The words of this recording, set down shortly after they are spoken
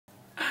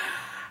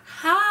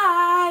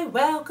and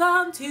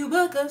welcome to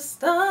Book of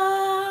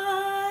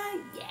Star.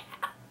 Yeah.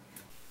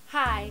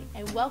 Hi,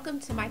 and welcome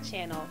to my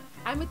channel.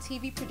 I'm a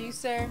TV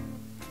producer.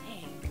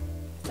 Dang,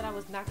 I said I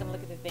was not gonna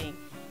look at the thing.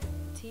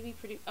 TV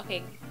producer.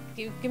 Okay,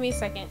 give me a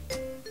second.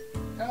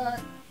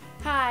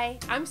 Hi,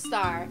 I'm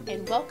Star,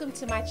 and welcome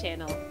to my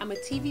channel. I'm a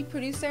TV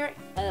producer.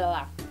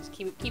 Just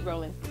keep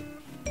rolling.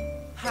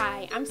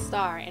 Hi, I'm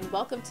Star, and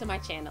welcome to my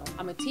channel.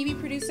 I'm a TV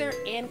producer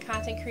and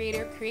content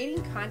creator.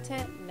 Creating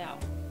content? No.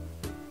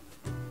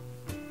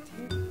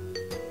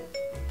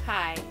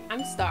 Hi,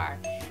 I'm Star,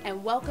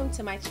 and welcome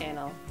to my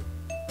channel.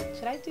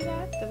 Should I do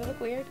that? Does it look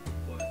weird?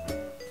 What?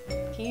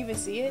 Can you even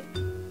see it?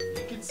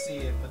 You can see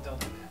it, but don't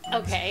do that.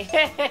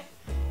 Okay.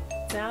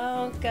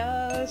 Don't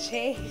go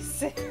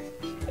chasing.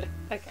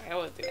 Okay, I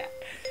won't do that.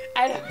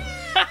 I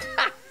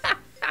don't.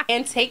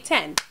 And take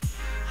 10.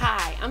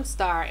 Hi, I'm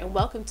Star, and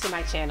welcome to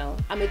my channel.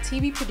 I'm a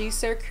TV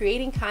producer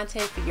creating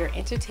content for your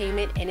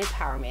entertainment and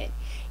empowerment.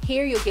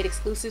 Here you'll get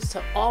exclusives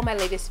to all my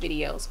latest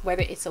videos.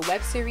 Whether it's a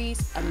web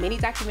series, a mini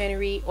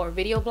documentary, or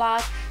video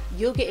blog,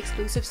 you'll get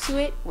exclusives to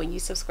it when you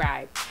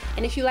subscribe.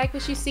 And if you like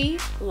what you see,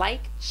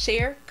 like,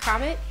 share,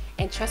 comment,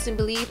 and trust and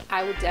believe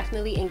I will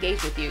definitely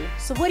engage with you.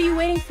 So what are you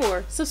waiting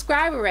for?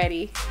 Subscribe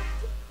already.